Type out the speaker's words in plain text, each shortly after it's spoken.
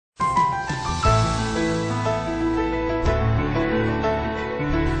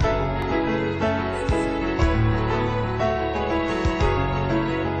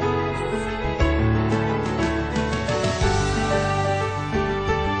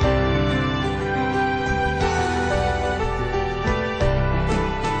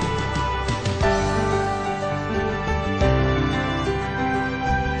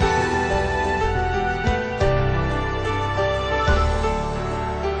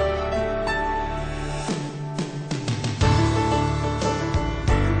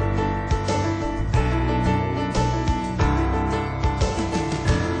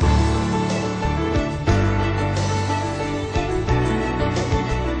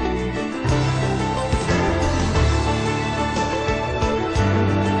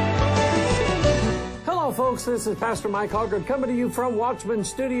folks. This is Pastor Mike Hoggard coming to you from Watchman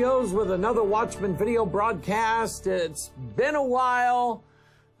Studios with another Watchman video broadcast. It's been a while,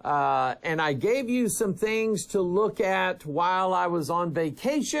 and I gave you some things to look at while I was on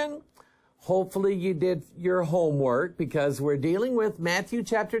vacation. Hopefully you did your homework, because we're dealing with Matthew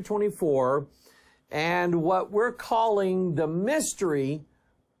chapter 24 and what we're calling the mystery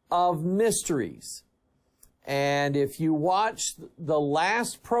of mysteries. And if you watched the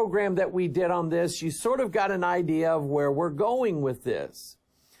last program that we did on this, you sort of got an idea of where we're going with this.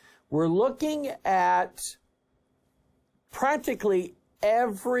 We're looking at practically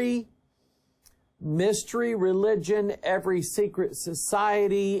every mystery religion, every secret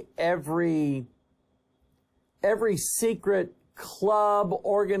society, every secret club,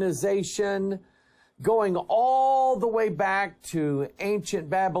 organization, going all the way back to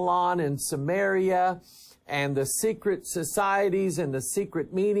ancient Babylon and Samaria, and the secret societies and the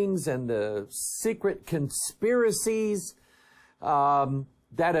secret meetings and the secret conspiracies that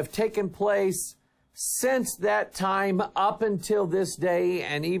have taken place since that time up until this day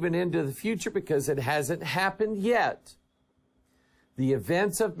and even into the future, because it hasn't happened yet. The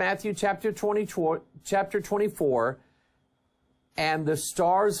events of Matthew chapter 24 and the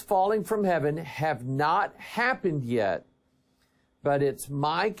stars falling from heaven have not happened yet, but it's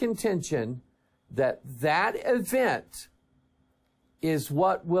my contention that that event is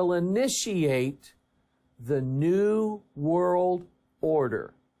what will initiate the New World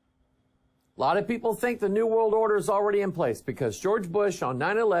Order. A lot of people think the New World Order is already in place because George Bush on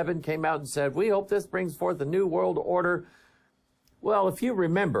 9/11 came out and said, "We hope this brings forth a New World Order." Well, if you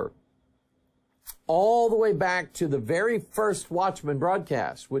remember, all the way back to the very first Watchman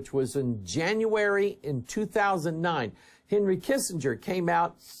broadcast, which was in January in 2009, Henry Kissinger came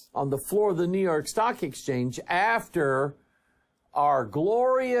out on the floor of the New York Stock Exchange after our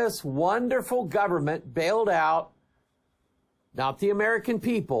glorious, wonderful government bailed out, not the American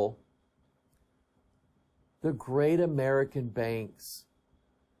people, the great American banks,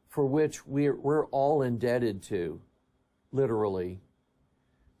 for which we're all indebted to, literally,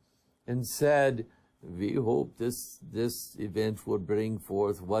 and said, "We hope this event will bring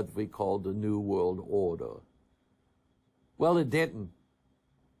forth what we call the New World Order." Well, it didn't.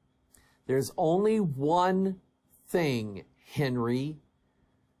 There's only one thing, Henry,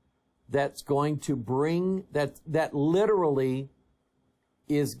 that's going to bring, that literally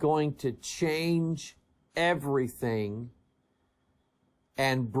is going to change everything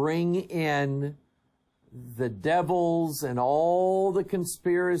and bring in the devils and all the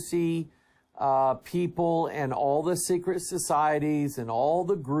conspiracy people and all the secret societies and all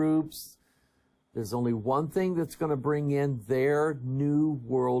the groups. There's only one thing that's going to bring in their new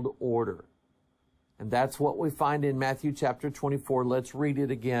world order. And that's what we find in Matthew chapter 24. Let's read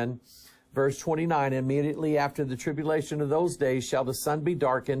it again. Verse 29, "Immediately after the tribulation of those days shall the sun be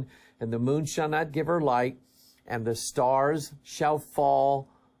darkened, and the moon shall not give her light, and the stars shall fall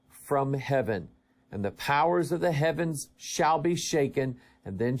from heaven, and the powers of the heavens shall be shaken,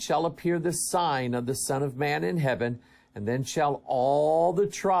 and then shall appear the sign of the Son of Man in heaven, and then shall all the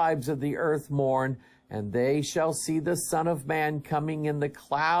tribes of the earth mourn, and they shall see the Son of Man coming in the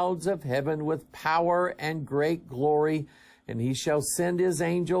clouds of heaven with power and great glory, and he shall send his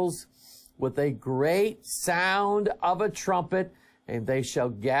angels with a great sound of a trumpet, and they shall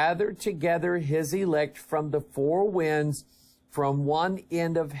gather together his elect from the four winds, from one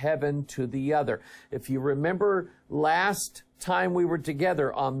end of heaven to the other." If you remember last time we were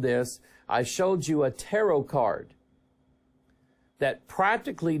together on this, I showed you a tarot card that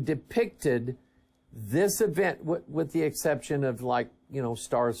practically depicted this event, with the exception of, like,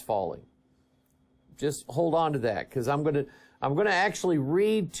 stars falling. Just hold on to that, because I'm going to actually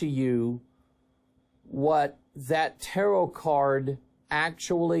read to you what that tarot card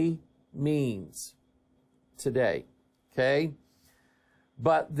actually means today. Okay?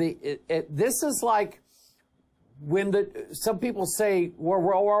 But this is like when some people say, well,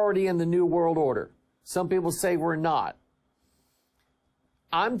 we're already in the New World Order. Some people say we're not.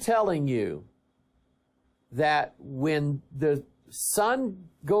 I'm telling you that when the sun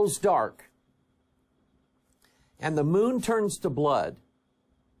goes dark and the moon turns to blood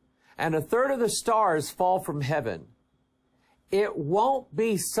and a third of the stars fall from heaven, it won't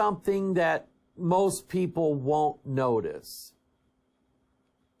be something that most people won't notice.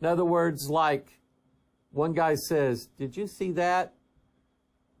 In other words, like one guy says, "Did you see that?"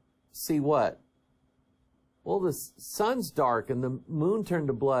 "See what?" "Well, the sun's dark and the moon turned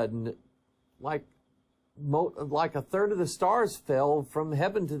to blood, and like a third of the stars fell from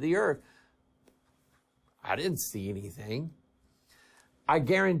heaven to the earth." "I didn't see anything." I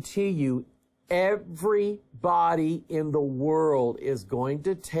guarantee you everybody in the world is going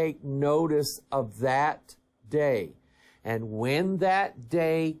to take notice of that day. And when that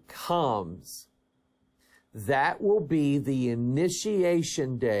day comes, that will be the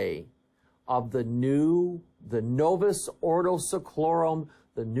initiation day of the Novus Ordo Seclorum,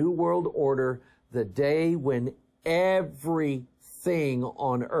 the New World Order, the day when everything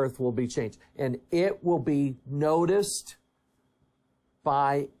on earth will be changed. And it will be noticed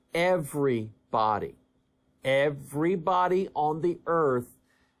by everybody. Everybody on the earth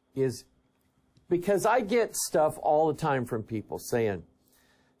is, because I get stuff all the time from people saying,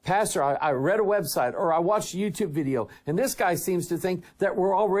 Pastor, I read a website or I watched a YouTube video, and this guy seems to think that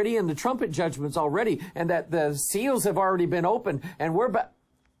we're already in the trumpet judgments already, and that the seals have already been opened, and we're back.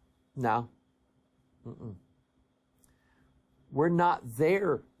 No. We're not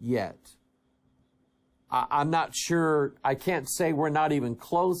there yet. I'm not sure. I can't say we're not even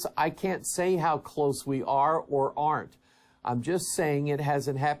close. I can't say how close we are or aren't. I'm just saying it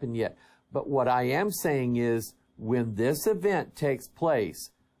hasn't happened yet. But what I am saying is, when this event takes place,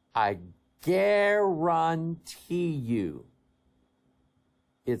 I guarantee you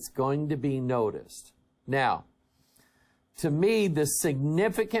it's going to be noticed. Now, to me, the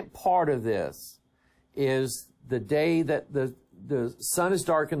significant part of this is the day that the sun is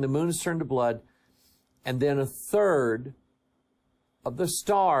darkened, the moon is turned to blood, and then a third of the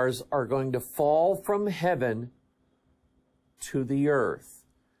stars are going to fall from heaven to the earth.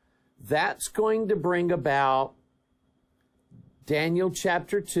 That's going to bring about Daniel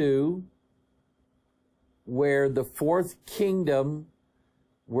chapter 2, where the fourth kingdom,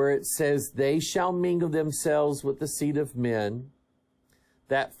 where it says, they shall mingle themselves with the seed of men.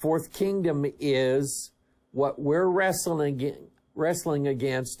 That fourth kingdom is what we're wrestling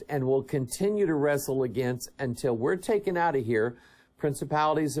against and will continue to wrestle against until we're taken out of here.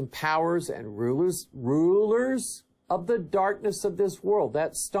 Principalities and powers and rulers of the darkness of this world.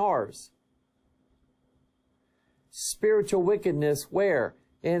 That's stars. Spiritual wickedness where?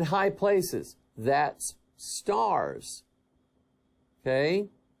 In high places. That's stars. Okay?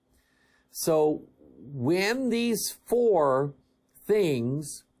 So when these four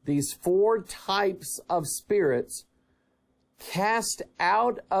things, these four types of spirits cast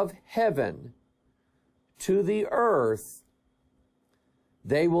out of heaven to the earth,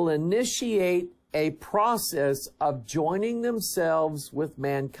 they will initiate a process of joining themselves with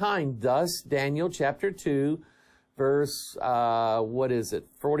mankind. Thus, Daniel chapter 2, verse,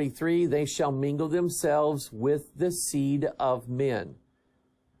 43, they shall mingle themselves with the seed of men.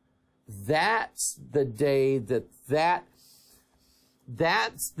 That's the day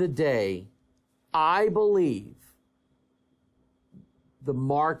that's the day, I believe, the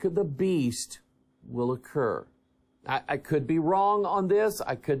mark of the beast will occur. I could be wrong on this.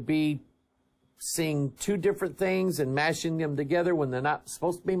 I could be seeing two different things and mashing them together when they're not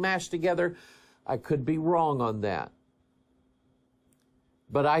supposed to be mashed together. I could be wrong on that.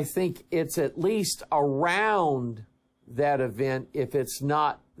 But I think it's at least around that event, if it's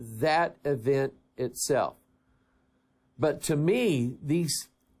not that event itself. But to me, these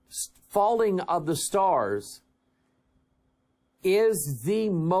falling of the stars is the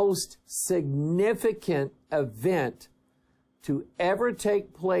most significant event to ever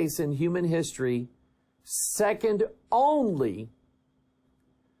take place in human history, second only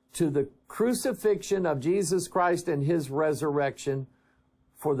to the crucifixion of Jesus Christ and his resurrection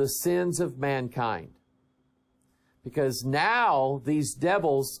for the sins of mankind. Because now these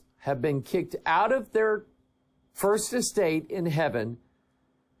devils have been kicked out of their first estate in heaven,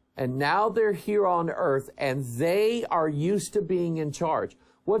 and now they're here on earth, and they are used to being in charge.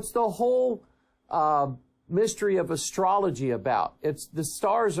 What's the whole mystery of astrology about? It's the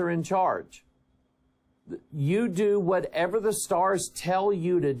stars are in charge. You do whatever the stars tell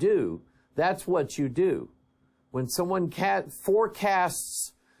you to do. That's what you do. When someone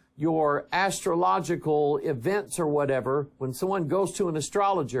forecasts your astrological events or whatever, when someone goes to an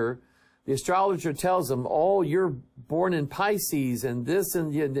astrologer, the astrologer tells them, oh, you're born in Pisces and this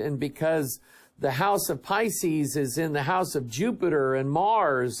and because the house of Pisces is in the house of Jupiter and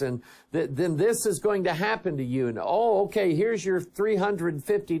Mars, and then this is going to happen to you. And, oh, okay, here's your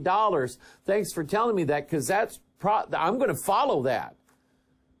 $350. Thanks for telling me that, because I'm going to follow that.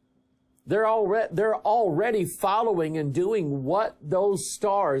 They're already following and doing what those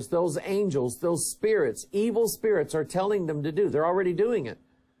stars, those angels, those spirits, evil spirits are telling them to do. They're already doing it.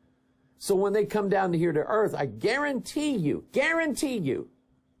 So when they come down here to earth, I guarantee you,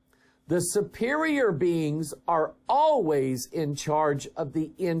 the superior beings are always in charge of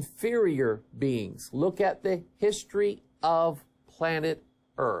the inferior beings. Look at the history of planet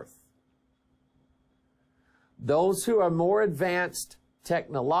Earth. Those who are more advanced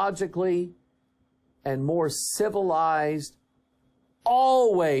technologically and more civilized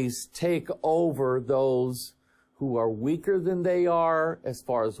always take over those who are weaker than they are as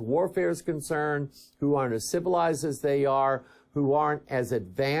far as warfare is concerned, who aren't as civilized as they are, who aren't as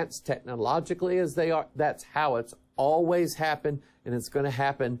advanced technologically as they are. That's how it's always happened, and it's going to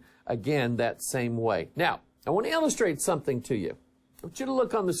happen again that same way. Now, I want to illustrate something to you. I want you to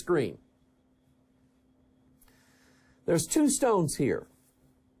look on the screen. There's two stones here.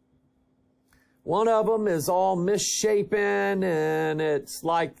 One of them is all misshapen, and it's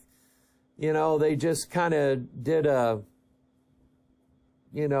like, you know, they just kind of did a,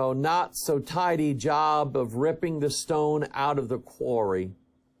 you know, not so tidy job of ripping the stone out of the quarry.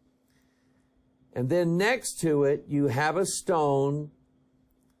 And then next to it, you have a stone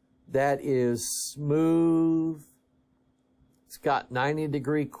that is smooth. It's got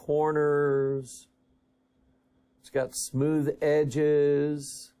 90-degree corners. It's got smooth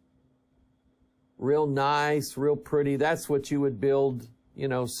edges. Real nice, real pretty. That's what you would build, you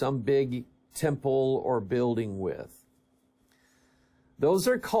know, some big temple or building with. Those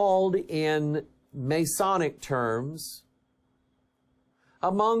are called, in Masonic terms,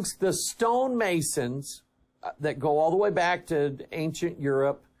 amongst the stonemasons that go all the way back to ancient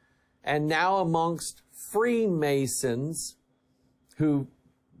Europe, and now amongst Freemasons who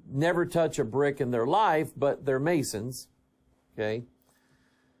never touch a brick in their life, but they're Masons, okay?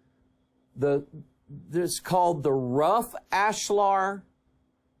 This is called the rough ashlar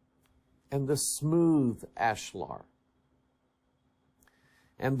and the smooth ashlar.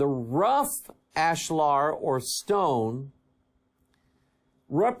 And the rough ashlar, or stone,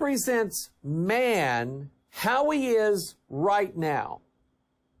 represents man, how he is right now.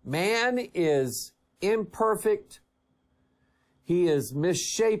 Man is imperfect. He is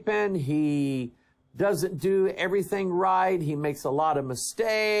misshapen. He doesn't do everything right. He makes a lot of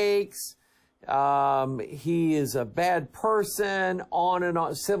mistakes. He is a bad person, on and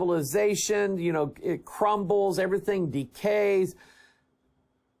on. Civilization, you know, it crumbles, everything decays.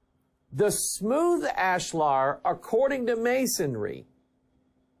 The smooth ashlar, according to Masonry,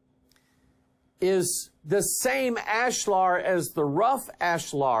 is the same ashlar as the rough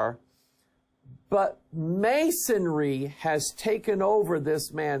ashlar, but Masonry has taken over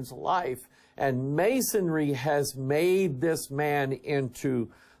this man's life, and Masonry has made this man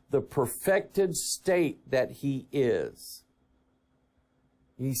into the perfected state that he is.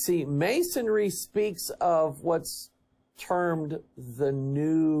 You see, Masonry speaks of what's termed the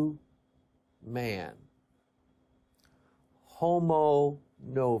new man, Homo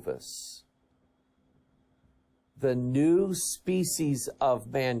novus, the new species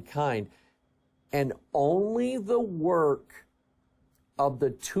of mankind, and only the work of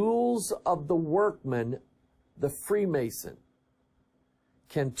the tools of the workman, the Freemason,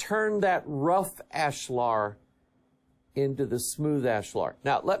 can turn that rough ashlar into the smooth ashlar.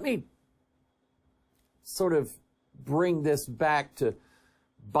 Now, let me sort of bring this back to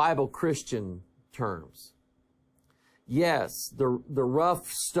Bible Christian terms. Yes, the rough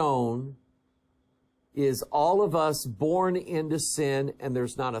stone is all of us born into sin, and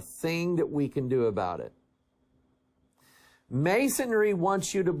there's not a thing that we can do about it. Masonry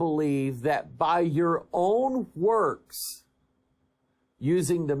wants you to believe that by your own works,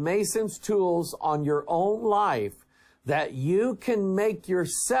 using the Mason's tools on your own life, that you can make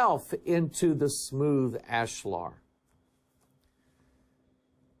yourself into the smooth ashlar.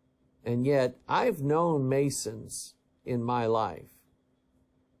 And yet, I've known Masons in my life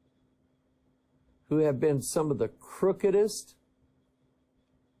who have been some of the crookedest,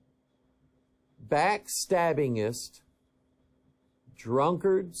 backstabbingest,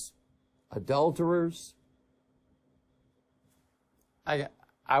 drunkards, adulterers.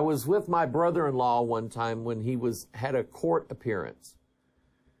 I was with my brother-in-law one time when he had a court appearance.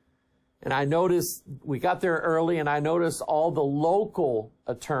 And I noticed, we got there early, and I noticed all the local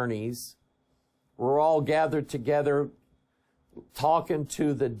attorneys were all gathered together talking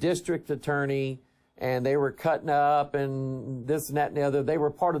to the district attorney, and they were cutting up and this and that and the other. They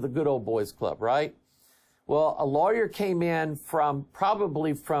were part of the Good Old Boys Club, right? Well, a lawyer came in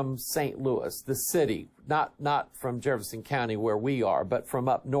probably from St. Louis, the city, not from Jefferson County where we are, but from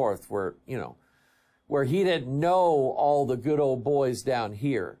up north where, you know, where he didn't know all the good old boys down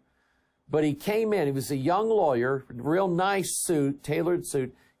here. But he came in, he was a young lawyer, real nice suit, tailored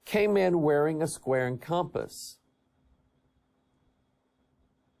suit, came in wearing a square and compass.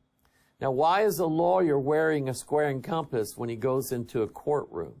 Now, why is a lawyer wearing a square and compass when he goes into a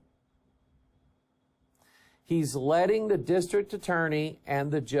courtroom? He's letting the district attorney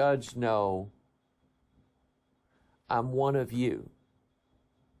and the judge know I'm one of you.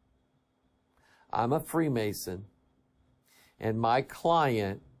 I'm a Freemason, and my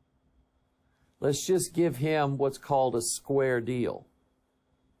client, let's just give him what's called a square deal,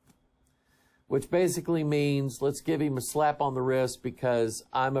 which basically means let's give him a slap on the wrist because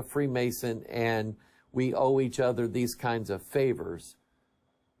I'm a Freemason and we owe each other these kinds of favors.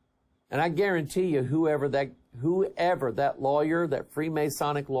 And I guarantee you, whoever that lawyer, that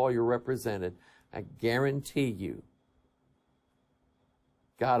Freemasonic lawyer represented, I guarantee you,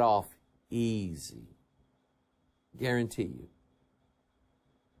 got off easy. Guarantee you.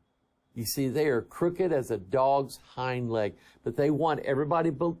 You see, they are crooked as a dog's hind leg, but they want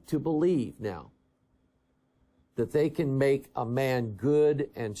everybody to believe now that they can make a man good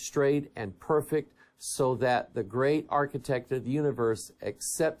and straight and perfect so that the great architect of the universe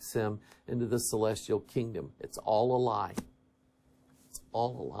accepts him into the celestial kingdom. It's all a lie. It's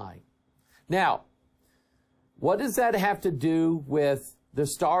all a lie. Now, what does that have to do with the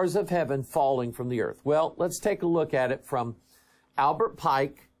stars of heaven falling from the earth? Well, let's take a look at it from Albert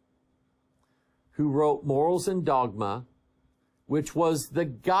Pike, who wrote Morals and Dogma, which was the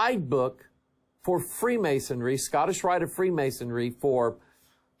guidebook for Freemasonry, Scottish Rite of Freemasonry, for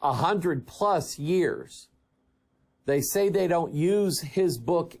 100+ years. They say they don't use his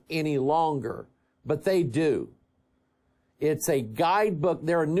book any longer, but they do. It's a guidebook.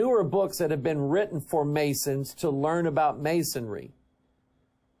 There are newer books that have been written for Masons to learn about Masonry.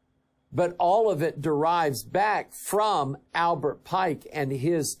 But all of it derives back from Albert Pike and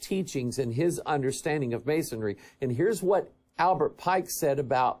his teachings and his understanding of Masonry. And here's what Albert Pike said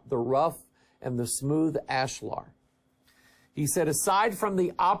about the rough and the smooth ashlar. He said, aside from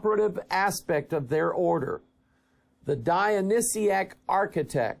the operative aspect of their order, the Dionysiac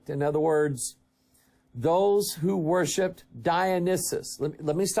architect, in other words, those who worshipped Dionysus.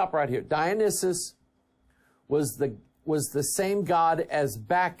 Let me stop right here. Dionysus was the same god as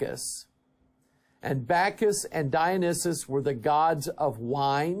Bacchus. And Bacchus and Dionysus were the gods of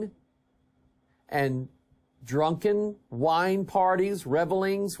wine and drunken wine parties,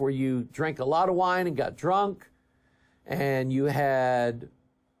 revelings, where you drank a lot of wine and got drunk. And you had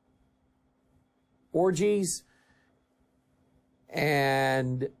orgies.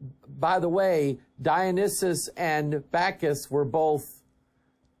 And by the way, Dionysus and Bacchus were both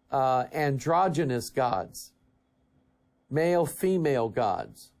androgynous gods, male-female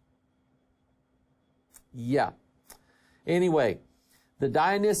gods. Yeah. Anyway, the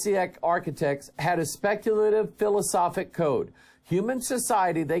Dionysiac architects had a speculative philosophic code. Human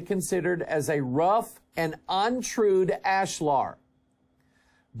society they considered as a rough and untrued ashlar.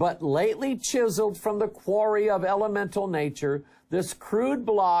 But lately chiseled from the quarry of elemental nature, this crude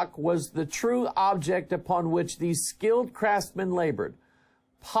block was the true object upon which these skilled craftsmen labored,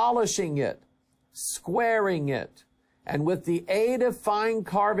 polishing it, squaring it, and with the aid of fine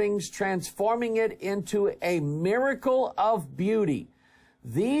carvings, transforming it into a miracle of beauty.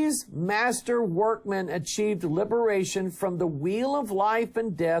 These master workmen achieved liberation from the wheel of life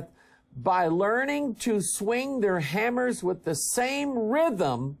and death by learning to swing their hammers with the same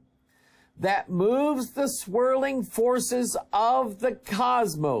rhythm that moves the swirling forces of the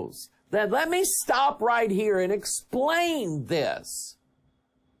cosmos. Then let me stop right here and explain this.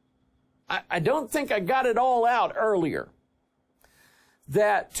 I don't think I got it all out earlier.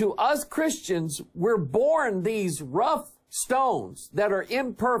 That to us Christians, we're born these rough stones that are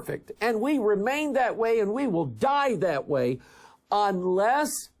imperfect, and we remain that way and we will die that way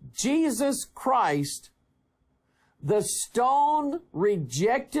unless Jesus Christ, the stone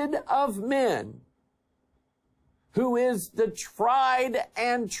rejected of men, who is the tried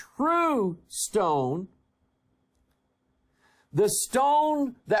and true stone, the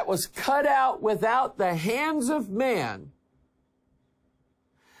stone that was cut out without the hands of man,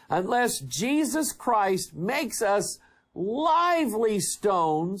 unless Jesus Christ makes us lively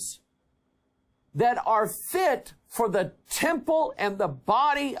stones that are fit for the temple and the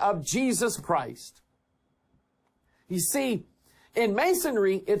body of Jesus Christ. You see, in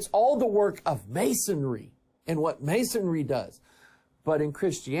Masonry, it's all the work of Masonry and what Masonry does. But in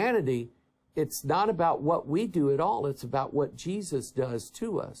Christianity, it's not about what we do at all. It's about what Jesus does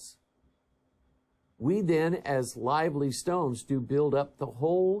to us. We then, as lively stones, do build up the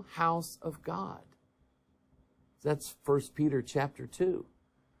whole house of God. That's 1 Peter chapter 2.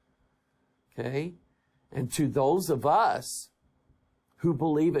 Okay? And to those of us who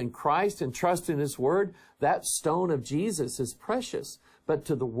believe in Christ and trust in His Word, that stone of Jesus is precious. But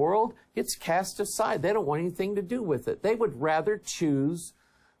to the world, it's cast aside. They don't want anything to do with it. They would rather choose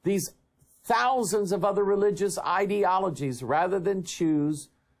these thousands of other religious ideologies rather than choose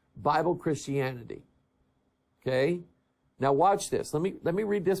Bible Christianity. Okay? Now watch this. Let me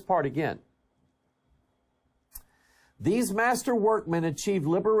read this part again. These master workmen achieved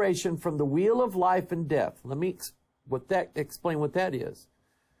liberation from the wheel of life and death. Let me explain what that is.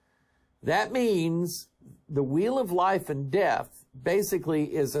 That means the wheel of life and death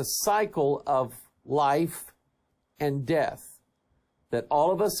basically is a cycle of life and death. That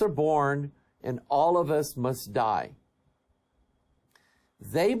all of us are born and all of us must die.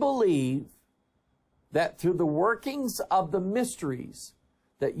 They believe that through the workings of the mysteries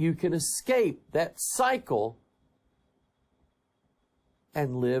that you can escape that cycle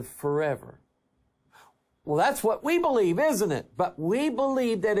and live forever. Well, that's what we believe, isn't it? But we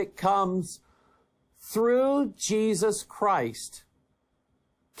believe that it comes through Jesus Christ,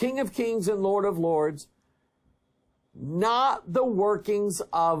 King of Kings and Lord of Lords, not the workings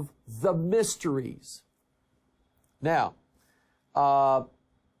of the mysteries. Now,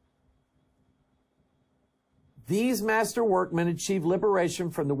 these master workmen achieve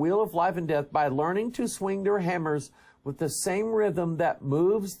liberation from the wheel of life and death by learning to swing their hammers with the same rhythm that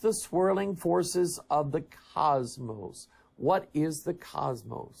moves the swirling forces of the cosmos. What is the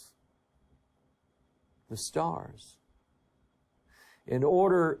cosmos? The stars. In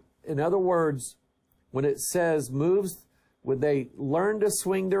other words, when it says moves, when they learn to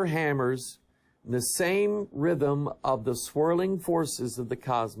swing their hammers in the same rhythm of the swirling forces of the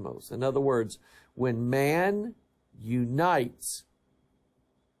cosmos. In other words, when man unites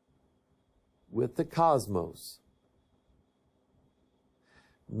with the cosmos,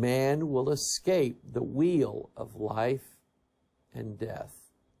 man will escape the wheel of life and death.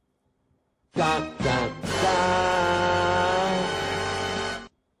 Dun, dun, dun.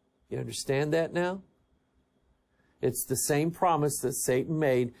 You understand that now? It's the same promise that Satan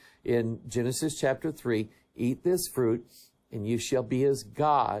made in Genesis chapter 3. Eat this fruit, and you shall be as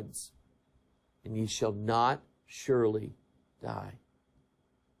gods, and ye shall not surely die.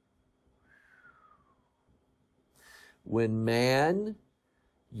 When man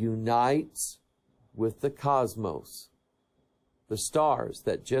unites with the cosmos, the stars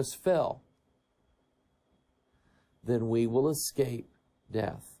that just fell, then we will escape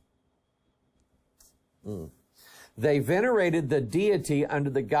death. They venerated the deity under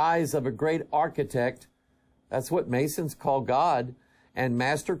the guise of a great architect. That's what Masons call God. And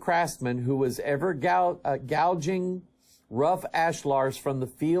master craftsman who was ever gouging rough ashlars from the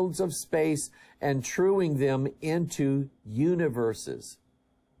fields of space and truing them into universes.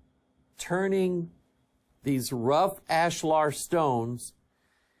 Turning these rough ashlar stones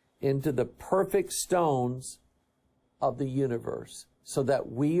into the perfect stones of the universe so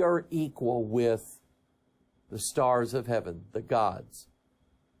that we are equal with the stars of heaven, the gods.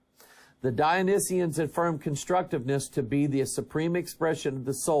 The Dionysians affirmed constructiveness to be the supreme expression of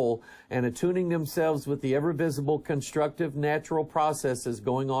the soul, and attuning themselves with the ever-visible constructive natural processes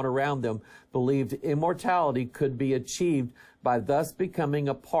going on around them, believed immortality could be achieved by thus becoming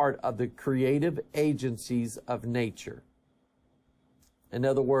a part of the creative agencies of nature. In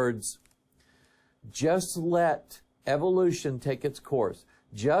other words, just let evolution take its course.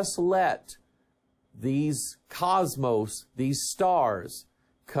 Just let these cosmos, these stars,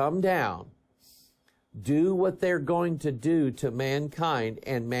 come down, do what they're going to do to mankind,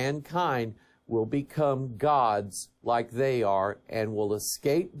 and mankind will become gods like they are and will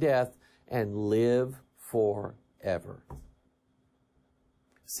escape death and live forever.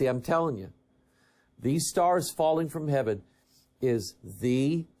 See, I'm telling you, these stars falling from heaven is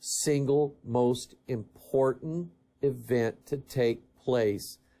the single most important event to take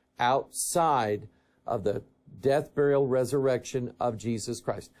place outside of the death, burial, resurrection of Jesus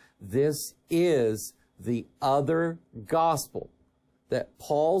Christ. This is the other gospel that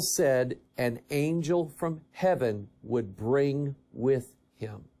Paul said an angel from heaven would bring with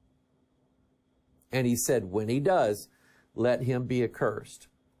him. And he said, when he does, let him be accursed.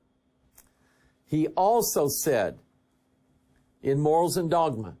 He also said in Morals and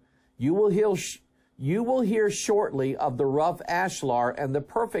Dogma, you will hear shortly of the rough ashlar and the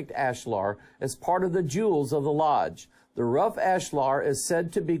perfect ashlar as part of the jewels of the lodge. The rough ashlar is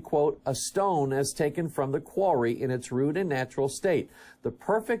said to be, quote, a stone as taken from the quarry in its rude and natural state. The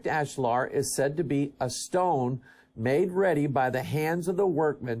perfect ashlar is said to be a stone made ready by the hands of the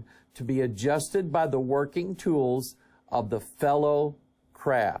workman to be adjusted by the working tools of the fellow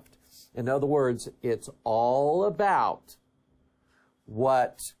craft. In other words, it's all about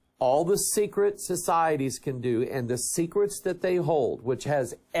what all the secret societies can do and the secrets that they hold, which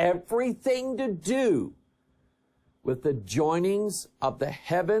has everything to do with the joinings of the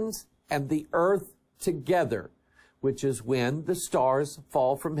heavens and the earth together, which is when the stars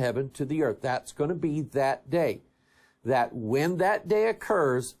fall from heaven to the earth. That's going to be that day. That when that day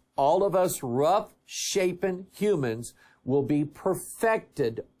occurs, all of us rough-shapen humans will be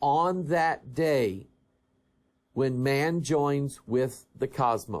perfected on that day when man joins with the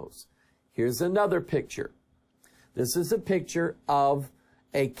cosmos. Here's another picture. This is a picture of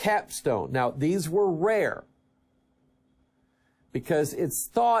a capstone. Now, these were rare because it's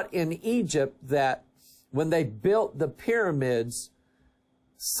thought in Egypt that when they built the pyramids,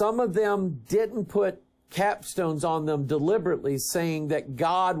 some of them didn't put capstones on them deliberately, saying that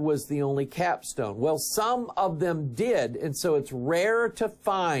God was the only capstone. Well, some of them did, and so it's rare to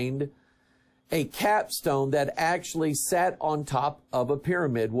find a capstone that actually sat on top of a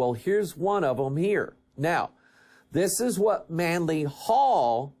pyramid. Well, here's one of them here. Now, this is what Manly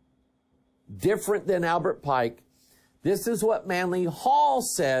Hall, different than Albert Pike, this is what Manly Hall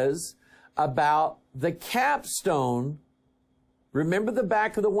says about the capstone. Remember the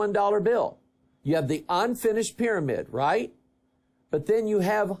back of the $1 bill. You have the unfinished pyramid, right? But then you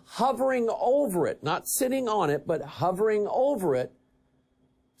have hovering over it, not sitting on it, but hovering over it,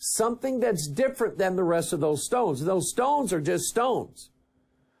 something that's different than the rest of those stones. Those stones are just stones.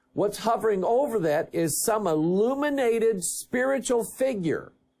 What's hovering over that is some illuminated spiritual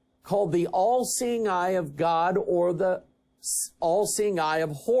figure called the all-seeing eye of God, or the all-seeing eye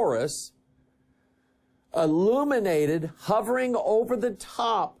of Horus, illuminated, hovering over the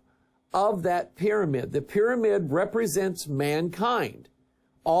top of that pyramid. The pyramid represents mankind.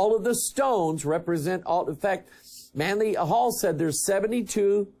 All of the stones represent all. In fact, Manly Hall said there's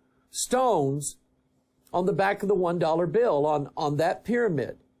 72 stones on the back of the $1 bill on that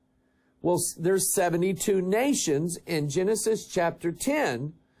pyramid. Well, there's 72 nations in Genesis chapter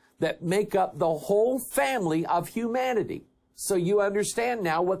 10 that make up the whole family of humanity. So you understand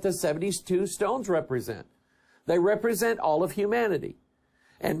now what the 72 stones represent. They represent all of humanity.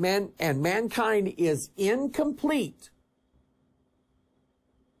 And mankind is incomplete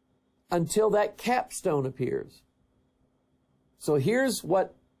until that capstone appears. So here's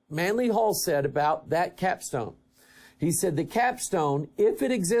what Manly Hall said about that capstone. He said the capstone, if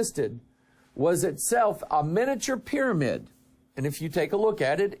it existed, was itself a miniature pyramid. And if you take a look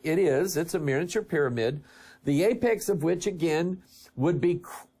at it, it's a miniature pyramid, the apex of which, again, would be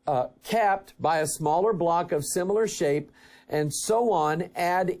capped by a smaller block of similar shape, and so on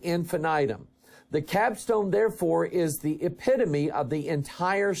ad infinitum. The capstone, therefore, is the epitome of the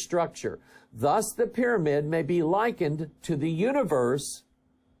entire structure. Thus, the pyramid may be likened to the universe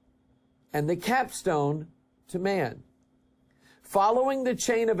and the capstone to man. Following the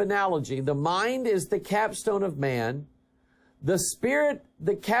chain of analogy, the mind is the capstone of man, the spirit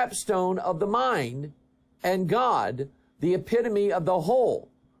the capstone of the mind, and God the epitome of the whole,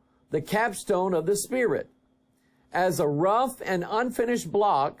 the capstone of the spirit. As a rough and unfinished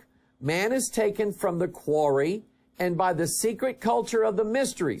block, man is taken from the quarry, and by the secret culture of the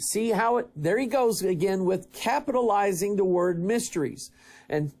mysteries. See how there he goes again with capitalizing the word mysteries.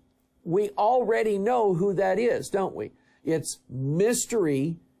 And we already know who that is, don't we? It's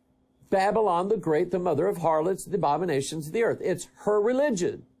mystery, Babylon the Great, the mother of harlots, the abominations of the earth. It's her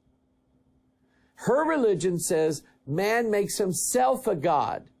religion. Her religion says man makes himself a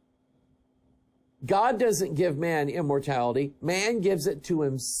god. God doesn't give man immortality. Man gives it to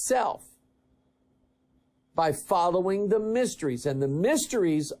himself by following the mysteries. And the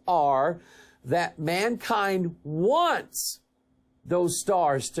mysteries are that mankind wants those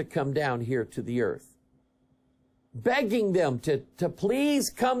stars to come down here to the earth, begging them to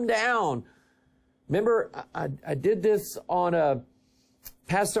please come down. Remember, I did this on a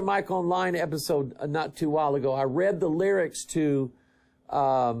Pastor Mike Online episode not too while ago. I read the lyrics to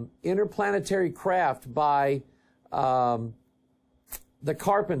Interplanetary Craft by the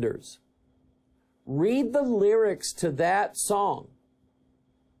Carpenters. Read the lyrics to that song,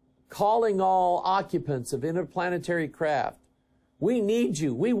 calling all occupants of interplanetary craft. We need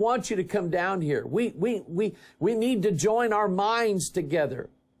you. We want you to come down here. We need to join our minds together.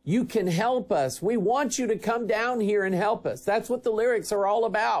 You can help us. We want you to come down here and help us. That's what the lyrics are all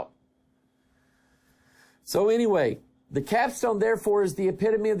about. So anyway, the capstone, therefore, is the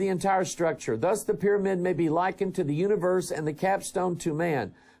epitome of the entire structure. Thus, the pyramid may be likened to the universe and the capstone to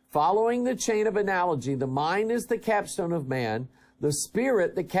man. Following the chain of analogy, the mind is the capstone of man, the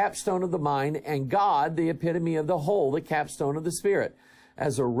spirit the capstone of the mind, and God the epitome of the whole, the capstone of the spirit.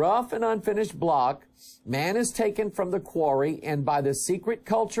 As a rough and unfinished block, man is taken from the quarry and by the secret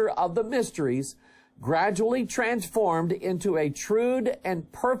culture of the mysteries, gradually transformed into a true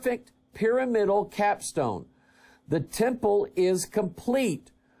and perfect pyramidal capstone. The temple is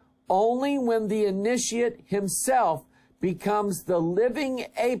complete Only when the initiate himself becomes the living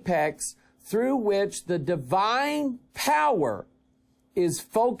apex through which the divine power is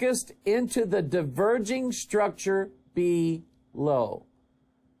focused into the diverging structure below.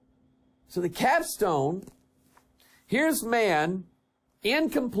 So the capstone, here's man,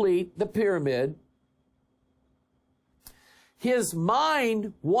 incomplete, the pyramid. His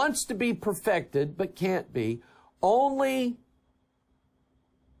mind wants to be perfected, but can't be. Only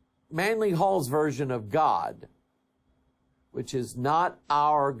Manly Hall's version of God, which is not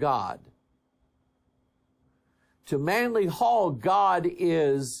our God. To Manly Hall, God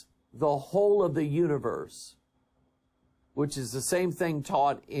is the whole of the universe, which is the same thing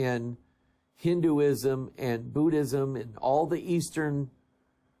taught in Hinduism and Buddhism and all the Eastern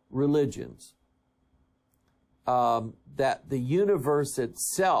religions. That the universe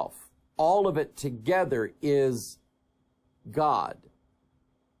itself, all of it together, is God.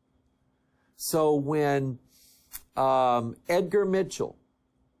 So when Edgar Mitchell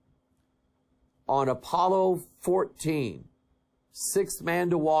on Apollo 14, sixth man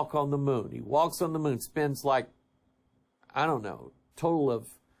to walk on the moon, he walks on the moon, spends like, I don't know, total of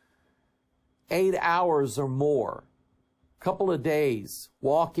 8 hours or more, couple of days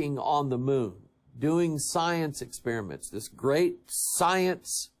walking on the moon, doing science experiments, this great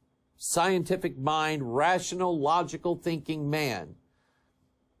scientific mind, rational, logical thinking man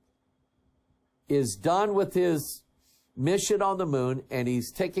is done with his mission on the moon, and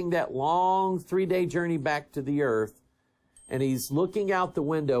he's taking that long 3-day journey back to the earth, and he's looking out the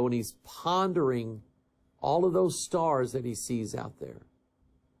window and he's pondering all of those stars that he sees out there.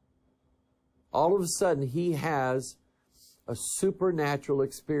 All of a sudden, he has a supernatural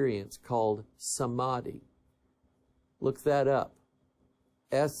experience called samadhi. Look that up.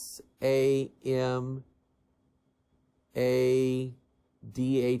 S-A-M-A-D-H-I,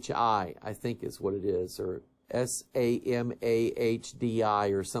 I think is what it is, or S-A-M-A-H-D-I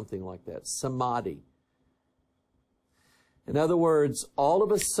or something like that. Samadhi. In other words, all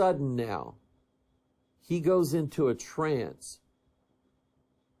of a sudden now, he goes into a trance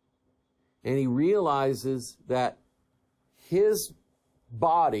and he realizes that his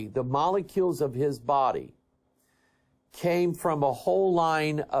body, the molecules of his body, came from a whole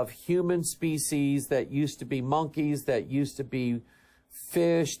line of human species that used to be monkeys, that used to be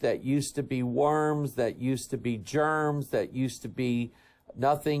fish, that used to be worms, that used to be germs, that used to be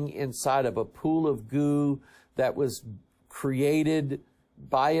nothing inside of a pool of goo that was created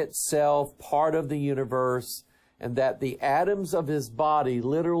by itself, part of the universe, and that the atoms of his body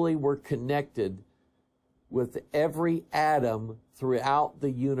literally were connected with every atom throughout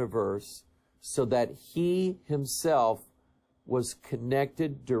the universe, so that he himself was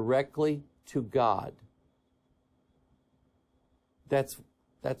connected directly to God. That's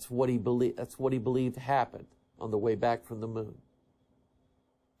what he believed. That's what he believed happened on the way back from the moon.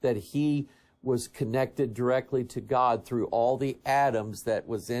 That he was connected directly to God through all the atoms that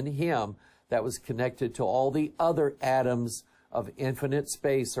was in him, that was connected to all the other atoms of infinite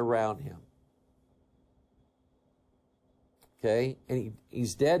space around him. Okay, and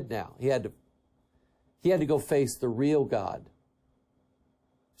he's dead now. He had to go face the real God,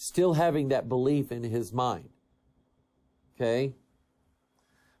 still having that belief in his mind. Okay,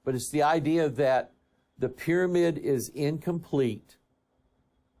 but it's the idea that the pyramid is incomplete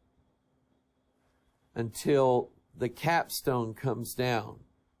until the capstone comes down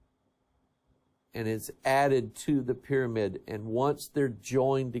and is added to the pyramid. And once they're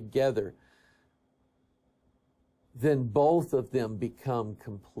joined together, then both of them become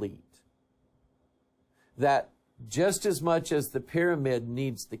complete. That just as much as the pyramid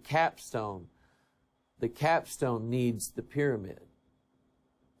needs the capstone needs the pyramid.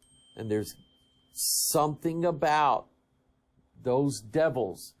 And there's something about those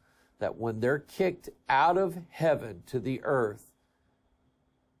devils that when they're kicked out of heaven to the earth,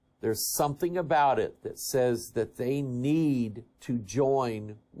 there's something about it that says that they need to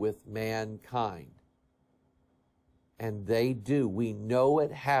join with mankind. And they do. We know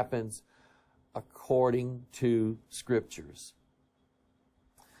it happens according to Scriptures.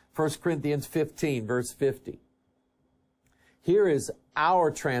 1 Corinthians 15, verse 50. Here is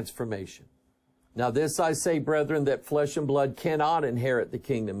our transformation. Now this I say, brethren, that flesh and blood cannot inherit the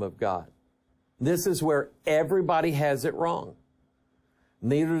kingdom of God. This is where everybody has it wrong.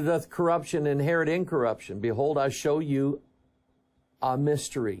 Neither doth corruption inherit incorruption. Behold, I show you a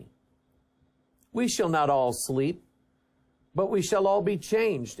mystery. We shall not all sleep, but we shall all be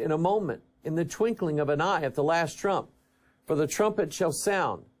changed in a moment, in the twinkling of an eye, at the last trump. For the trumpet shall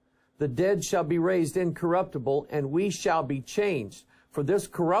sound, the dead shall be raised incorruptible, and we shall be changed. For this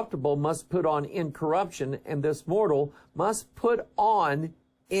corruptible must put on incorruption, and this mortal must put on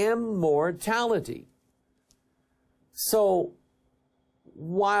immortality. So,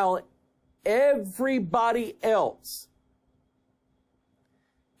 while everybody else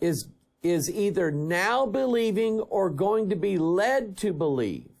is either now believing or going to be led to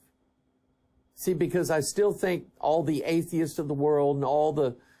believe. See, because I still think all the atheists of the world and all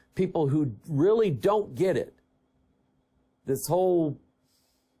the people who really don't get it, this whole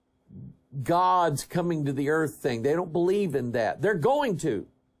God's coming to the earth thing, they don't believe in that. They're going to.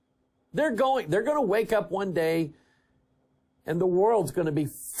 They're going to wake up one day and the world's going to be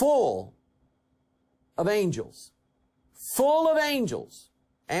full of angels. Full of angels.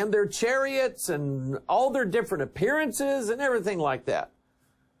 And their chariots and all their different appearances and everything like that.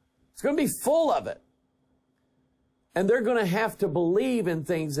 It's going to be full of it. And they're going to have to believe in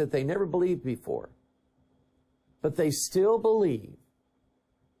things that they never believed before. But they still believe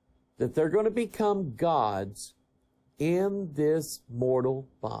that they're going to become gods in this mortal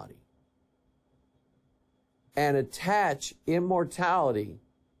body. And attach immortality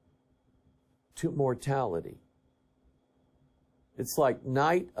to mortality. It's like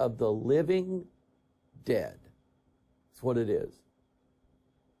Night of the Living Dead. That's what it is.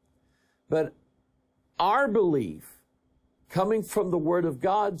 But our belief, coming from the Word of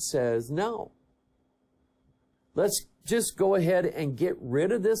God, says, no. Let's just go ahead and get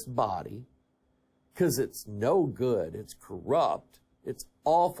rid of this body, because it's no good. It's corrupt. It's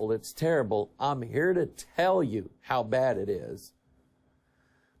awful. It's terrible. I'm here to tell you how bad it is.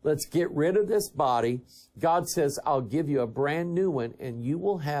 Let's get rid of this body. God says, I'll give you a brand new one, and you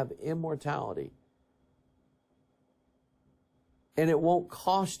will have immortality. And it won't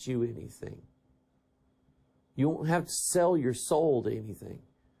cost you anything. You won't have to sell your soul to anything.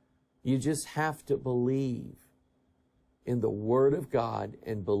 You just have to believe in the Word of God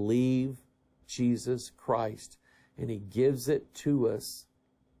and believe Jesus Christ. And He gives it to us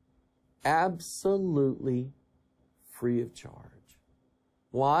absolutely free of charge.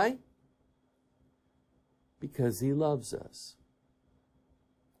 Why? Because He loves us.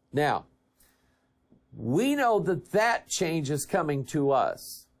 Now, we know that that change is coming to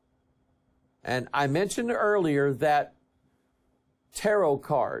us. And I mentioned earlier that tarot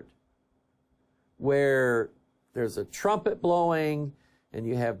card where there's a trumpet blowing and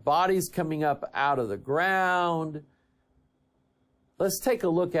you have bodies coming up out of the ground. Let's take a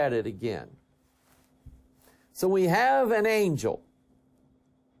look at it again. So we have an angel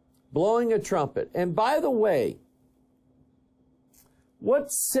blowing a trumpet. And by the way,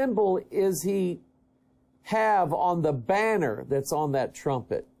 what symbol is he have on the banner that's on that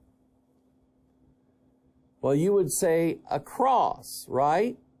trumpet? Well, you would say a cross,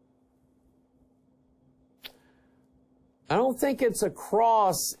 right? I don't think it's a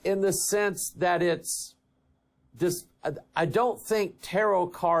cross in the sense that it's just, I don't think tarot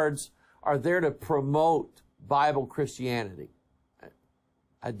cards are there to promote Bible Christianity.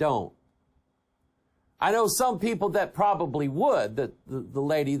 I don't. I know some people that probably would. The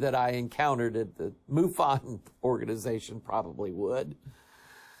lady that I encountered at the MUFON organization probably would.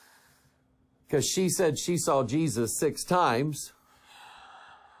 Because she said she saw Jesus 6 times.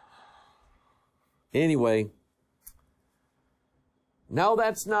 Anyway, no,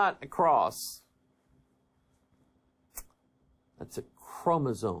 that's not a cross. That's a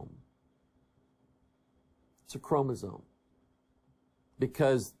chromosome. It's a chromosome.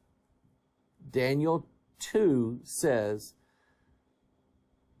 Because Daniel 2 says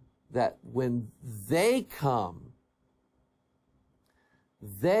that when they come,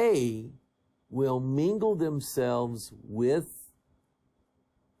 they will mingle themselves with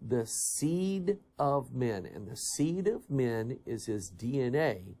the seed of men. And the seed of men is his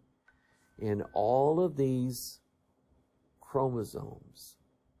DNA in all of these chromosomes.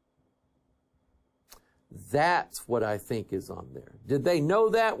 That's what I think is on there. Did they know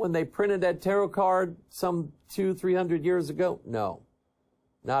that when they printed that tarot card some 200-300 years ago? No,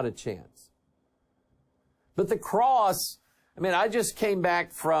 not a chance. But the cross, I mean, I just came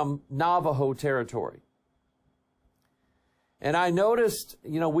back from Navajo territory. And I noticed,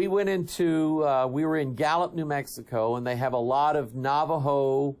 you know, we went into, we were in Gallup, New Mexico, and they have a lot of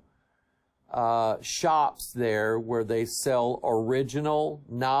Navajo shops there where they sell original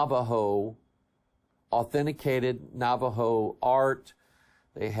Navajo, authenticated Navajo art.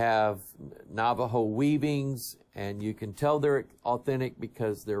 They have Navajo weavings, and you can tell they're authentic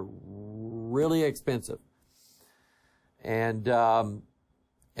because they're really expensive. And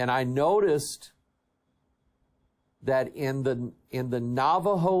I noticed that in the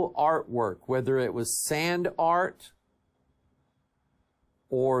Navajo artwork, whether it was sand art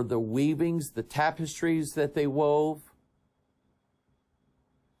or the weavings, the tapestries that they wove.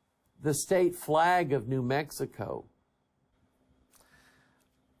 The state flag of New Mexico.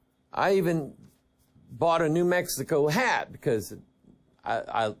 I even bought a New Mexico hat because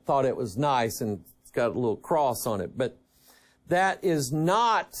I thought it was nice and it's got a little cross on it. But that is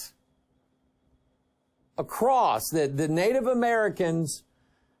not a cross. The Native Americans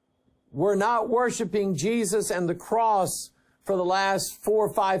were not worshiping Jesus and the cross for the last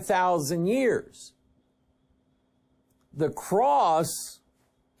 4,000 or 5,000 years. The cross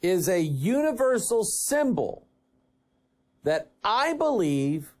is a universal symbol that I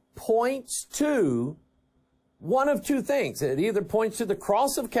believe points to one of two things. It either points to the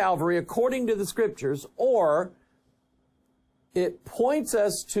cross of Calvary according to the scriptures, or it points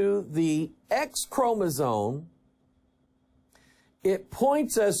us to the X chromosome. It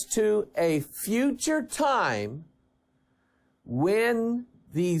points us to a future time when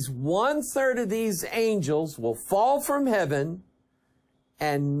these 1/3 of these angels will fall from heaven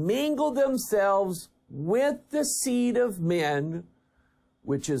and mingle themselves with the seed of men,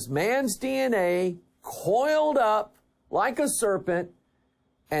 which is man's DNA, coiled up like a serpent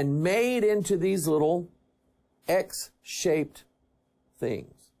and made into these little X-shaped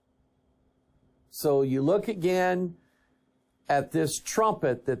things. So you look again at this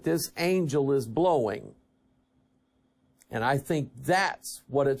trumpet that this angel is blowing. And I think that's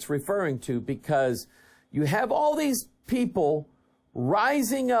what it's referring to, because you have all these people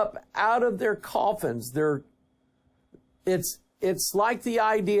rising up out of their coffins. It's like the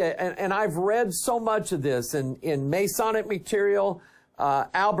idea, and I've read so much of this in Masonic material,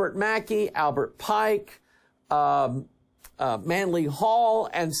 Albert Mackey, Albert Pike, Manly Hall,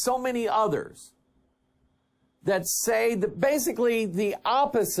 and so many others that say that basically the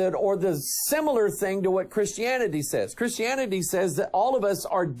opposite or the similar thing to what Christianity says. Christianity says that all of us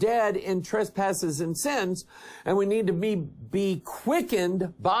are dead in trespasses and sins, and we need to be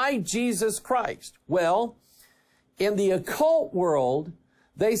quickened by Jesus Christ. Well, in the occult world,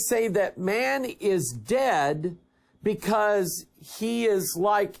 they say that man is dead because he is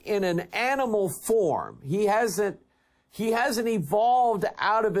like in an animal form. He hasn't evolved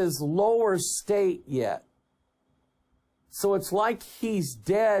out of his lower state yet. So it's like he's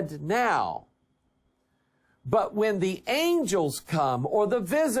dead now. But when the angels come, or the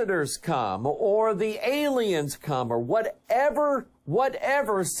visitors come, or the aliens come, or whatever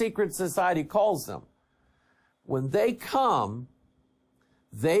secret society calls them, when they come,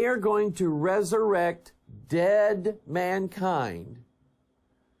 they are going to resurrect dead mankind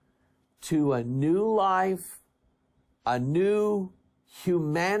to a new life, a new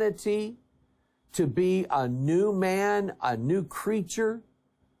humanity, to be a new man, a new creature,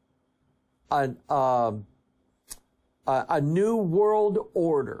 a new world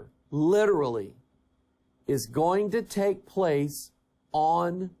order, literally, is going to take place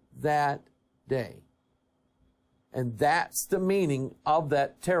on that day. And that's the meaning of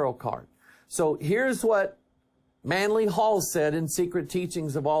that tarot card. So here's what Manly Hall said in Secret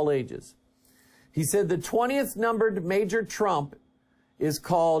Teachings of All Ages. He said the 20th numbered major trump is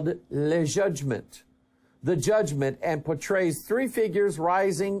called Le Judgment, the judgment, and portrays three figures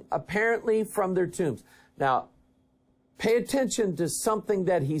rising apparently from their tombs. Now, pay attention to something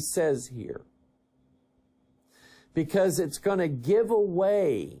that he says here, because it's going to give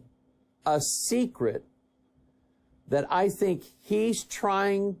away a secret that I think he's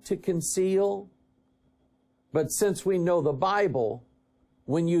trying to conceal. But since we know the Bible,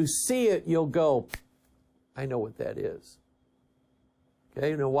 when you see it, you'll go, I know what that is.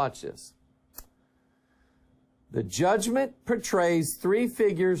 Okay, now watch this. The judgment portrays three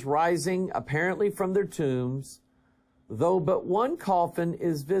figures rising apparently from their tombs, though but one coffin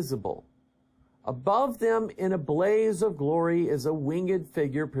is visible. Above them in a blaze of glory is a winged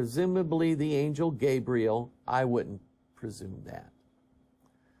figure, presumably the angel Gabriel. I wouldn't presume that.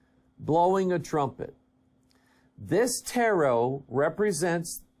 Blowing a trumpet. This tarot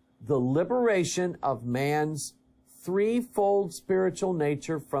represents the liberation of man's threefold spiritual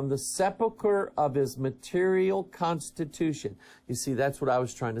nature from the sepulcher of his material constitution. You see, that's what I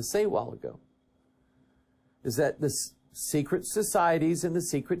was trying to say a while ago. Is that the secret societies and the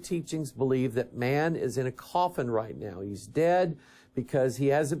secret teachings believe that man is in a coffin right now. He's dead because he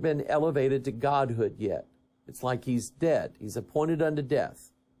hasn't been elevated to godhood yet. It's like he's dead. He's appointed unto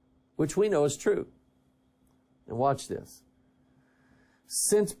death, which we know is true. And watch this.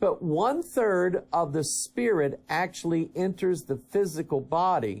 Since but 1/3 of the spirit actually enters the physical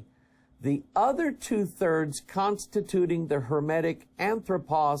body, the other 2/3 constituting the hermetic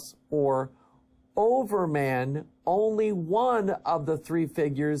anthropos or overman, only one of the three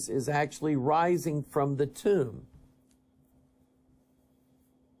figures is actually rising from the tomb.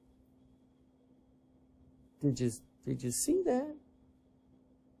 Did you see that?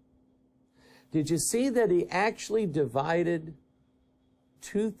 Did you see that he actually divided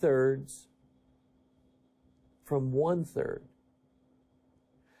 2/3 from 1/3?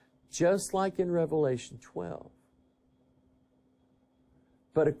 Just like in Revelation 12.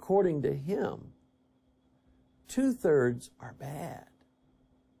 But according to him, 2/3 are bad.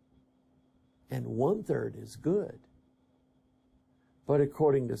 And 1/3 is good. But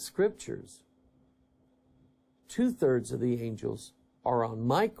according to scriptures, 2/3 of the angels are on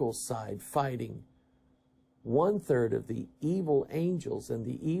Michael's side fighting 1/3 of the evil angels, and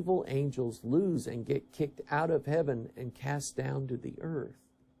the evil angels lose and get kicked out of heaven and cast down to the earth.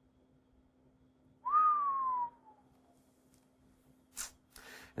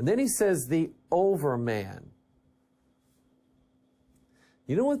 And then he says the overman.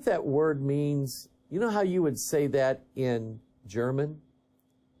 You know what that word means? You know how you would say that in German?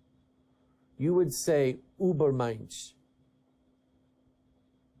 You would say Übermensch.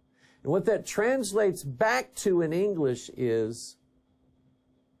 And what that translates back to in English is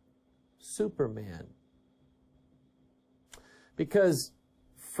Superman. Because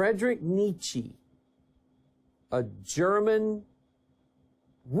Friedrich Nietzsche, a German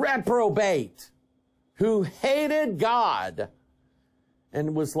reprobate who hated God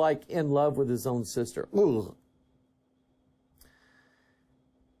and was like in love with his own sister. Ugh.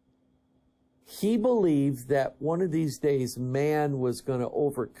 He believed that one of these days man was going to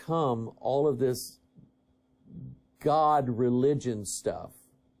overcome all of this God religion stuff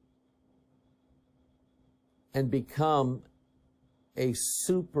and become a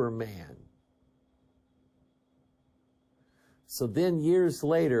Superman. So then years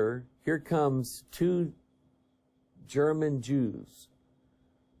later, here comes two German Jews,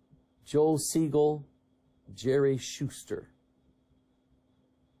 Joel Siegel, Jerry Schuster,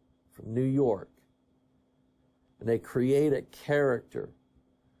 from New York. And they create a character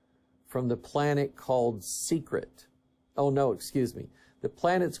from the planet called Secret. Oh, no, excuse me. The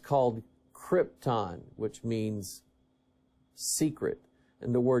planet's called Krypton, which means secret.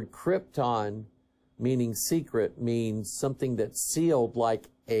 And the word Krypton, meaning secret, means something that's sealed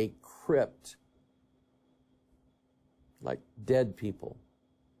like a crypt, like dead people.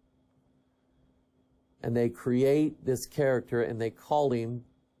 And they create this character and they call him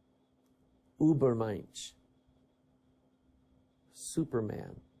Übermensch,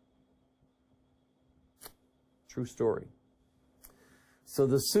 Superman. True story. So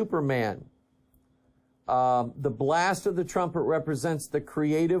the Superman, the blast of the trumpet represents the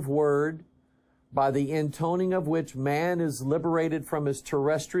creative word by the intoning of which man is liberated from his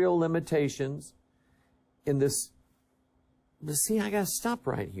terrestrial limitations. In this, but see, I got to stop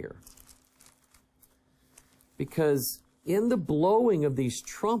right here. Because in the blowing of these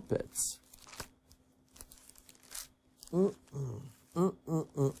trumpets,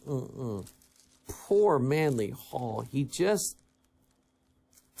 poor Manly Hall, he just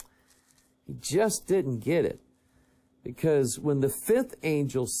didn't get it. Because when the fifth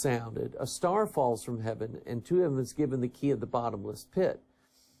angel sounded, a star falls from heaven, and to him is given the key of the bottomless pit.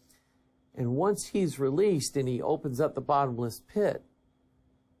 And once he's released and he opens up the bottomless pit,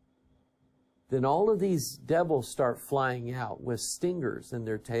 then all of these devils start flying out with stingers in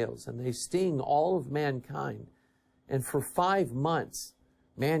their tails, and they sting all of mankind. And for 5 months,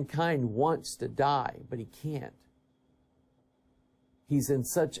 mankind wants to die, but he can't. He's in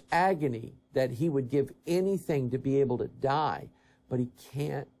such agony that he would give anything to be able to die, but he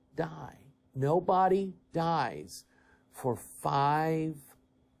can't die. Nobody dies for 5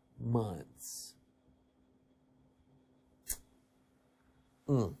 months.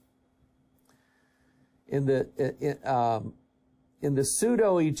 In the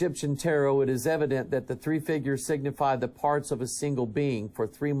pseudo-Egyptian tarot, it is evident that the three figures signify the parts of a single being, for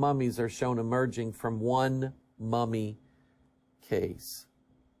 3 mummies are shown emerging from one mummy case.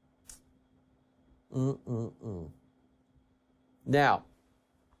 Now,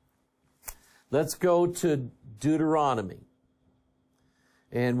 let's go to Deuteronomy.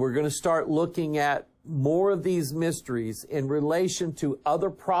 And we're going to start looking at more of these mysteries in relation to other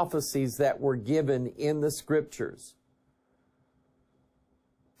prophecies that were given in the scriptures.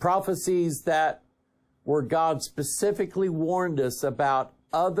 Prophecies that where God specifically warned us about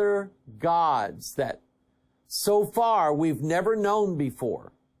other gods that so far we've never known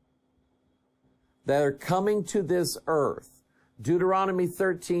before that are coming to this earth. Deuteronomy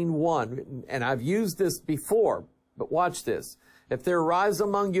 13:1, and I've used this before, but watch this. If there arise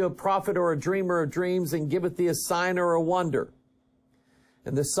among you a prophet or a dreamer of dreams, and giveth thee a sign or a wonder,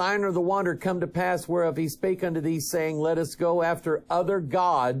 and the sign or the wonder come to pass whereof he spake unto thee, saying, let us go after other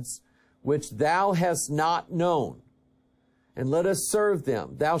gods which thou hast not known, and let us serve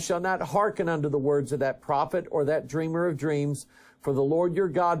them. Thou shalt not hearken unto the words of that prophet or that dreamer of dreams, for the Lord your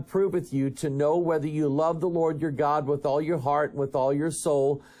God proveth you to know whether you love the Lord your God with all your heart and with all your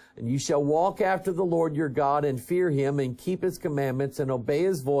soul. And you shall walk after the Lord your God and fear him and keep his commandments and obey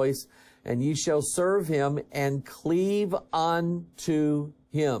his voice, and ye shall serve him and cleave unto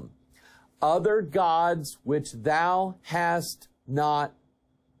him. Other gods which thou hast not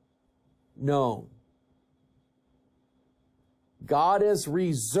known. God has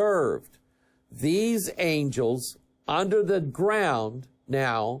reserved these angels under the ground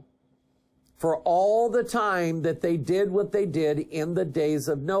now for all the time that they did what they did in the days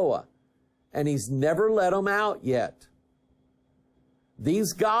of Noah. And he's never let them out yet.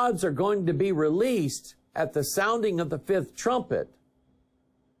 These gods are going to be released at the sounding of the fifth trumpet.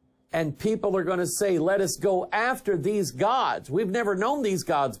 And people are going to say, let us go after these gods. We've never known these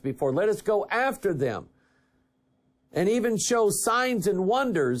gods before. Let us go after them. And even show signs and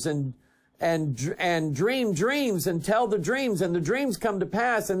wonders and dream dreams and tell the dreams, and the dreams come to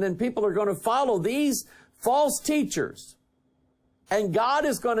pass, and then people are going to follow these false teachers. And God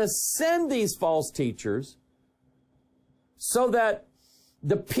is going to send these false teachers so that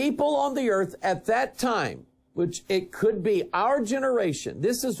the people on the earth at that time, which it could be our generation,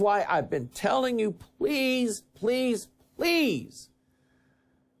 this is why I've been telling you, please, please, please,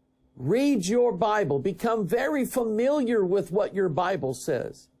 read your Bible. Become very familiar with what your Bible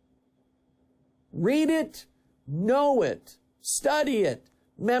says. Read it, know it, study it,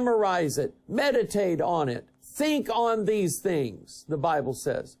 memorize it, meditate on it, think on these things, the Bible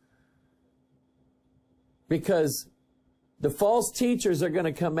says. Because the false teachers are going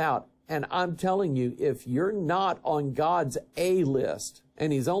to come out. And I'm telling you, if you're not on God's A list,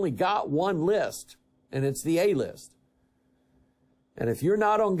 and he's only got one list, and it's the A list. And if you're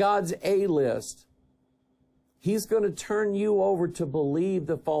not on God's A list, he's going to turn you over to believe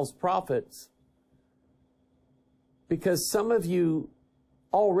the false prophets. Because some of you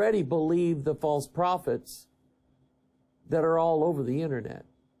already believe the false prophets that are all over the internet.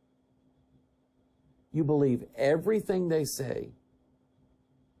 You believe everything they say.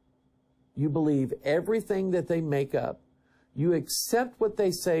 You believe everything that they make up. You accept what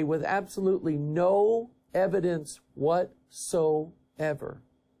they say with absolutely no evidence whatsoever.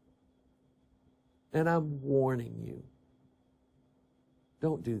 And I'm warning you,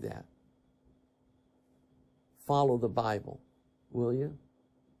 don't do that. Follow the Bible, will you?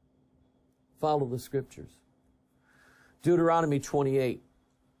 Follow the Scriptures. Deuteronomy 28.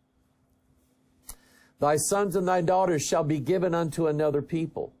 Thy sons and thy daughters shall be given unto another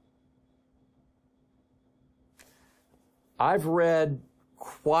people. I've read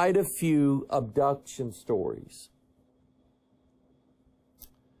quite a few abduction stories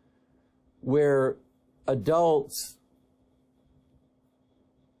where adults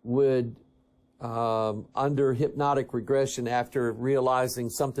would, under hypnotic regression, after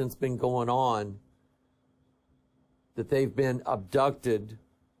realizing something's been going on, that they've been abducted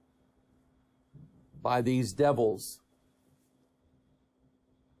by these devils,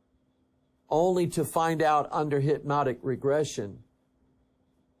 only to find out under hypnotic regression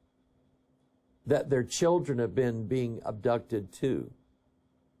that their children have been being abducted too.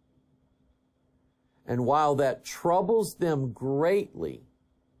 And while that troubles them greatly,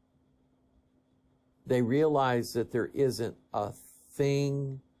 they realize that there isn't a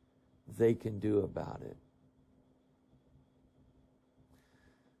thing they can do about it.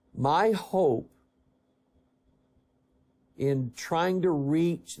 My hope in trying to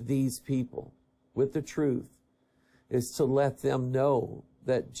reach these people with the truth is to let them know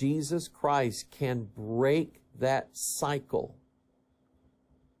that Jesus Christ can break that cycle.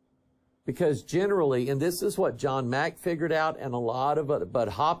 Because generally, and this is what John Mack figured out, and a lot of other, Bud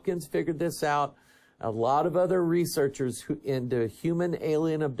Hopkins figured this out, a lot of other researchers into human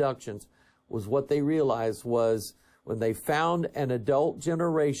alien abductions, was what they realized was when they found an adult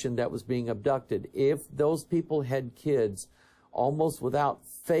generation that was being abducted, if those people had kids, almost without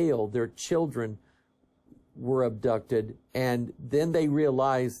fail, their children were abducted. And then they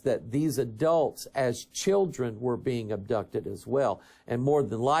realized that these adults as children were being abducted as well. And more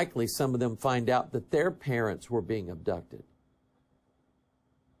than likely, some of them find out that their parents were being abducted.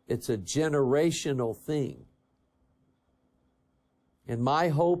 It's a generational thing. And my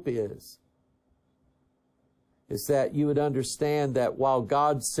hope is is that you would understand that while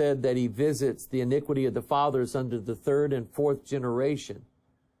God said that He visits the iniquity of the fathers under the third and fourth generation,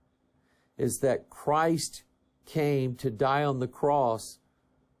 is that Christ came to die on the cross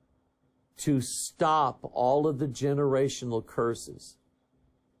to stop all of the generational curses.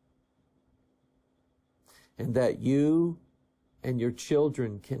 And that you and your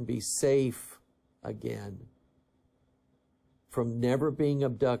children can be safe again from never being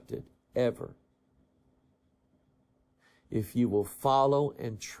abducted, ever, if you will follow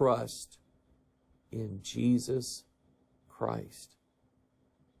and trust in Jesus Christ.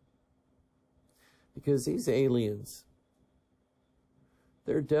 Because these aliens,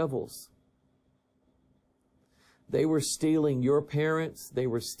 they're devils. They were stealing your parents, they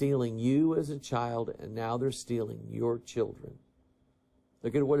were stealing you as a child, and now they're stealing your children.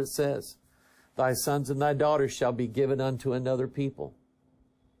 Look at what it says. Thy sons and thy daughters shall be given unto another people.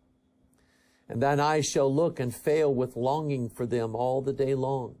 And thine eyes shall look and fail with longing for them all the day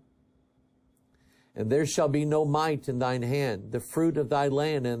long. And there shall be no might in thine hand. The fruit of thy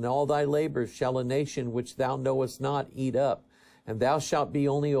land and all thy labors shall a nation which thou knowest not eat up. And thou shalt be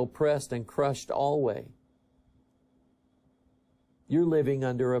only oppressed and crushed alway. You're living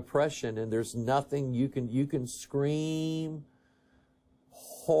under oppression, and there's nothing you can scream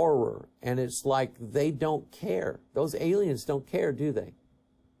horror, and it's like they don't care. Those aliens don't care, do they?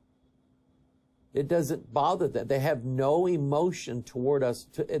 It doesn't bother them. They have no emotion toward us.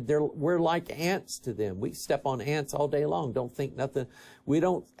 We're like ants to them. We step on ants all day long. Don't think nothing. We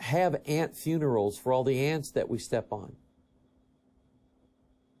don't have ant funerals for all the ants that we step on.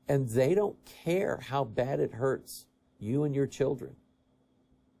 And they don't care how bad it hurts you and your children.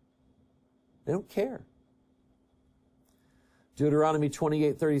 They don't care. Deuteronomy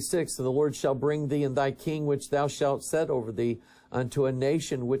 28:36, and the Lord shall bring thee and thy king which thou shalt set over thee unto a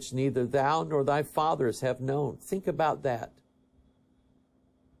nation which neither thou nor thy fathers have known. Think about that.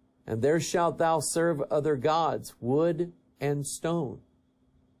 And there shalt thou serve other gods, wood and stone.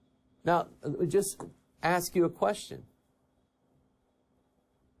 Now, just ask you a question.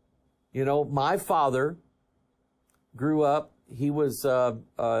 You know, my father grew up, he was a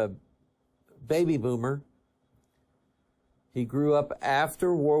baby boomer. He grew up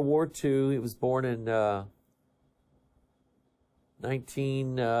after World War II. He was born in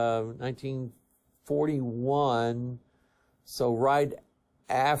 1941, so right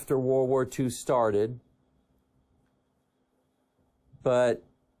after World War II started. But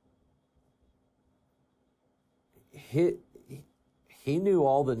he knew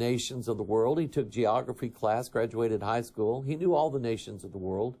all the nations of the world. He took geography class, graduated high school. He knew all the nations of the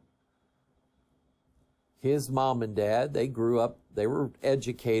world. His mom and dad, they grew up, they were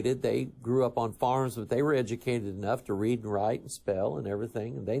educated. They grew up on farms, but they were educated enough to read and write and spell and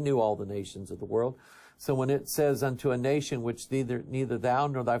everything, and they knew all the nations of the world. So when it says unto a nation which neither thou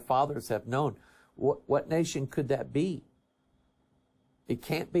nor thy fathers have known, what nation could that be? It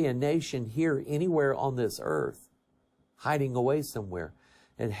can't be a nation here anywhere on this earth hiding away somewhere.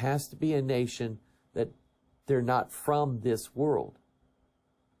 It has to be a nation that they're not from this world.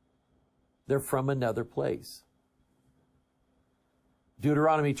 They're from another place.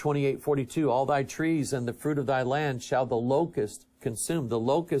 Deuteronomy 28:42, all thy trees and the fruit of thy land shall the locust consume. The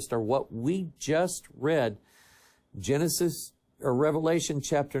locust are what we just read, Revelation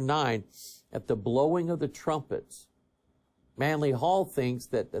chapter 9, at the blowing of the trumpets. Manly Hall thinks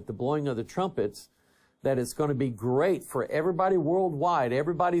that at the blowing of the trumpets, that it's going to be great for everybody worldwide.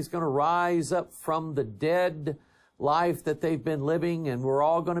 Everybody's going to rise up from the dead life that they've been living, and we're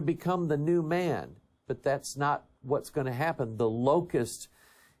all going to become the new man. But that's not what's going to happen. The locust,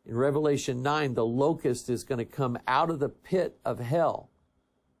 in Revelation 9, the locust is going to come out of the pit of hell.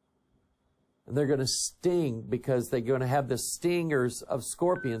 And they're going to sting, because they're going to have the stingers of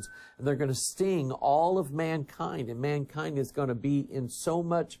scorpions, and they're going to sting all of mankind. And mankind is going to be in so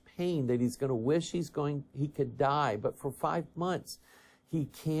much pain that he's going to wish he could die. But for 5 months, he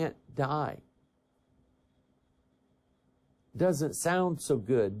can't die. Doesn't sound so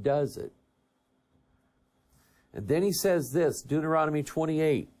good, does it? And then he says this, Deuteronomy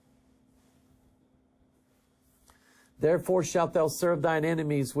 28. Therefore shalt thou serve thine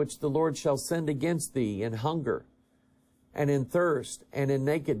enemies, which the Lord shall send against thee, in hunger, and in thirst, and in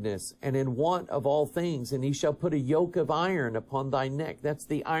nakedness, and in want of all things. And he shall put a yoke of iron upon thy neck. That's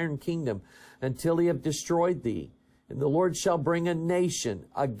the iron kingdom, until he have destroyed thee. And the Lord shall bring a nation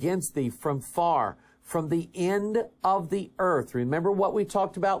against thee from far, from the end of the earth. Remember what we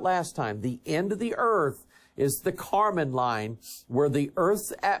talked about last time. The end of the earth is the Kármán line, where the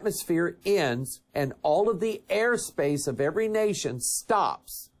earth's atmosphere ends and all of the airspace of every nation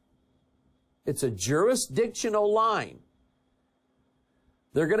stops. It's a jurisdictional line.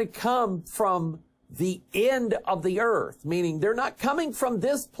 They're going to come from the end of the earth, meaning they're not coming from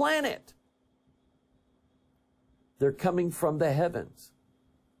this planet. They're coming from the heavens.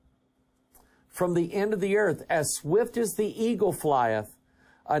 From the end of the earth, as swift as the eagle flieth,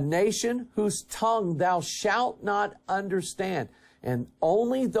 a nation whose tongue thou shalt not understand. And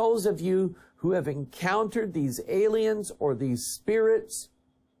only those of you who have encountered these aliens or these spirits,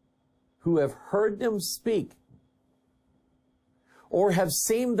 who have heard them speak, or have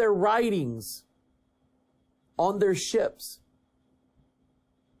seen their writings on their ships,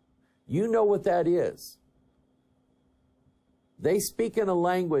 you know what that is. They speak in a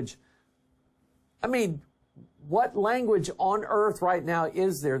language. I mean, what language on earth right now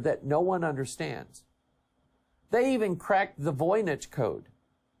is there that no one understands? They even cracked the Voynich Code,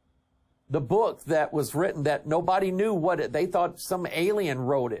 the book that was written that nobody knew what it, they thought some alien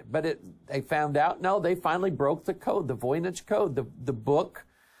wrote it, but they found out, no, they finally broke the code, the Voynich Code, the book.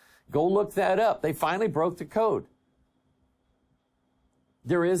 Go look that up. They finally broke the code.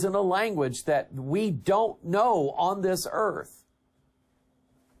 There isn't a language that we don't know on this earth.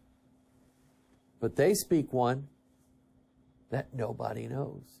 But they speak one that nobody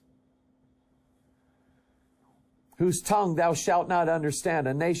knows. Whose tongue thou shalt not understand,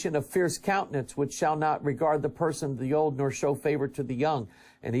 a nation of fierce countenance, which shall not regard the person of the old, nor show favor to the young.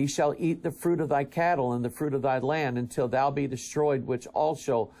 And he shall eat the fruit of thy cattle and the fruit of thy land, until thou be destroyed, which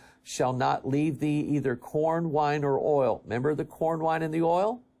also shall not leave thee either corn, wine, or oil. Remember the corn, wine, and the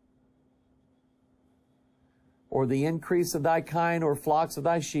oil? Or the increase of thy kine, or flocks of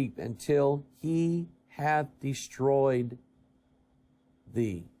thy sheep, until he hath destroyed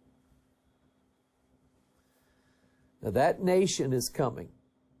thee. Now that nation is coming.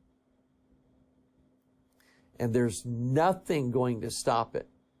 And there's nothing going to stop it.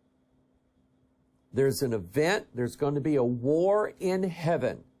 There's an event. There's going to be a war in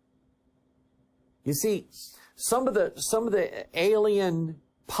heaven. You see, some of the alien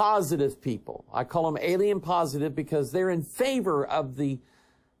positive people, I call them alien positive because they're in favor of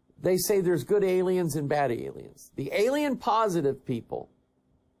they say there's good aliens and bad aliens. The alien positive people,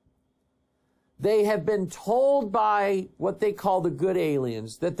 they have been told by what they call the good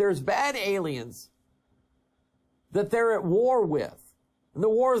aliens that there's bad aliens that they're at war with. And the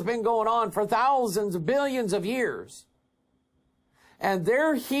war has been going on for thousands of billions of years. And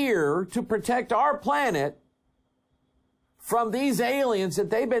they're here to protect our planet from these aliens that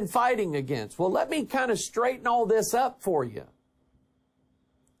they've been fighting against. Well, let me kind of straighten all this up for you.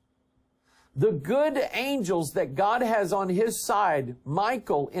 The good angels that God has on his side,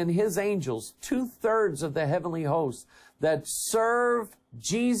 Michael and his angels, 2/3 of the heavenly host that serve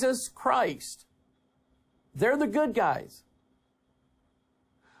Jesus Christ, they're the good guys.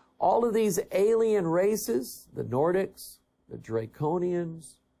 All of these alien races, the Nordics, the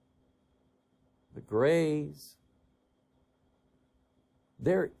Draconians, the Greys,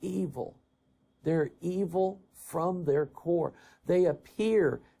 they're evil. They're evil from their core. They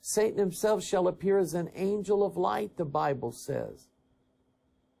appear, Satan himself shall appear as an angel of light, the Bible says.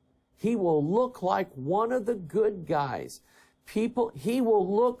 He will look like one of the good guys. He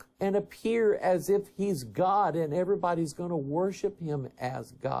will look and appear as if he's God, and everybody's going to worship him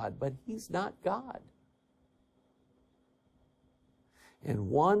as God, but he's not God.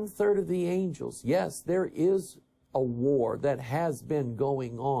 And 1/3 of the angels, yes, there is a war that has been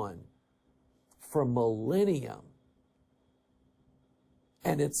going on for millennium.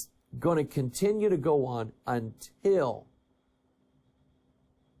 And it's going to continue to go on until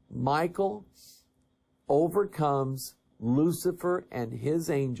Michael overcomes Lucifer and his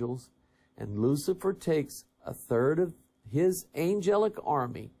angels, and Lucifer takes 1/3 of his angelic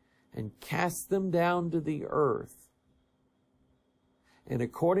army and casts them down to the earth. And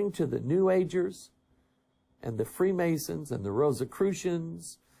according to the New Agers and the Freemasons and the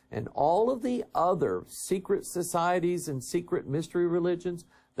Rosicrucians and all of the other secret societies and secret mystery religions,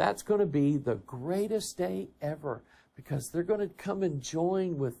 that's going to be the greatest day ever, because they're going to come and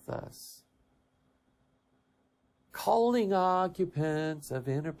join with us, calling occupants of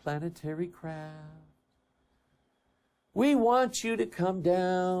interplanetary craft. We want you to come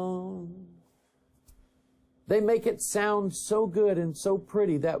down. They make it sound so good and so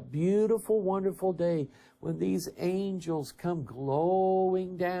pretty, that beautiful, wonderful day when these angels come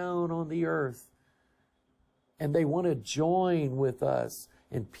glowing down on the earth. And they want to join with us.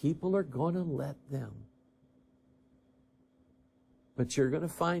 And people are going to let them. But you're going to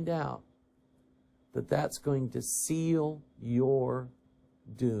find out that that's going to seal your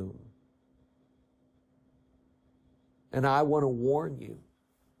doom. And I want to warn you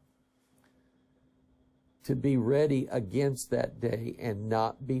to be ready against that day and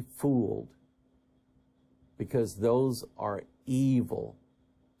not be fooled, because those are evil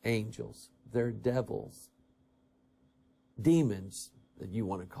angels. They're devils, demons that you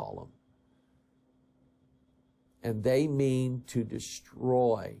want to call them. And they mean to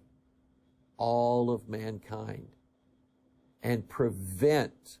destroy all of mankind and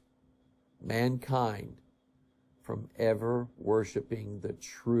prevent mankind from ever worshiping the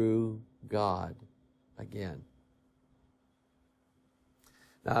true God again.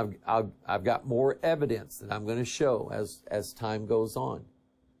 Now, I've got more evidence that I'm going to show as time goes on.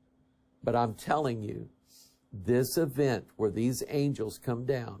 But I'm telling you, this event where these angels come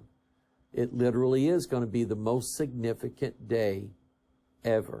down, it literally is going to be the most significant day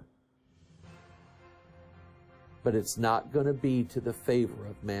ever. But it's not going to be to the favor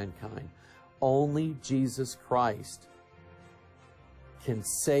of mankind. Only Jesus Christ can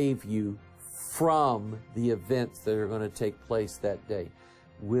save you from the events that are going to take place that day.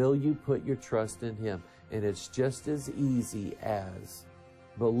 Will you put your trust in Him? And it's just as easy as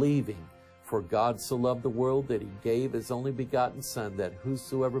believing, for God so loved the world that He gave His only begotten Son, that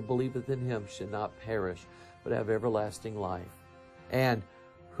whosoever believeth in Him should not perish, but have everlasting life. And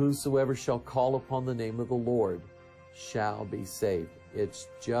whosoever shall call upon the name of the Lord shall be saved. It's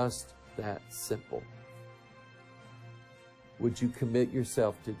just that simple. Would you commit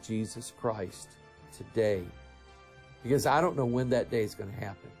yourself to Jesus Christ today? Because I don't know when that day is going to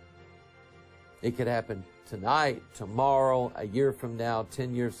happen. It could happen tonight, tomorrow, a year from now,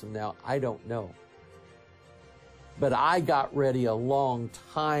 10 years from now. I don't know. But I got ready a long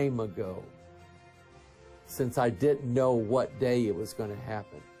time ago, since I didn't know what day it was going to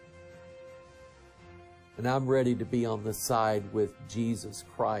happen. And I'm ready to be on the side with Jesus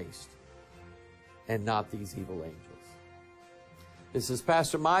Christ and not these evil angels. This is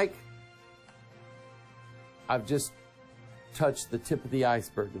Pastor Mike. I've just touched the tip of the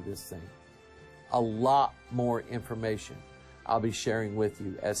iceberg of this thing. A lot more information I'll be sharing with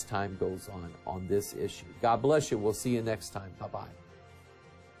you as time goes on this issue. God bless you. We'll see you next time. Bye-bye.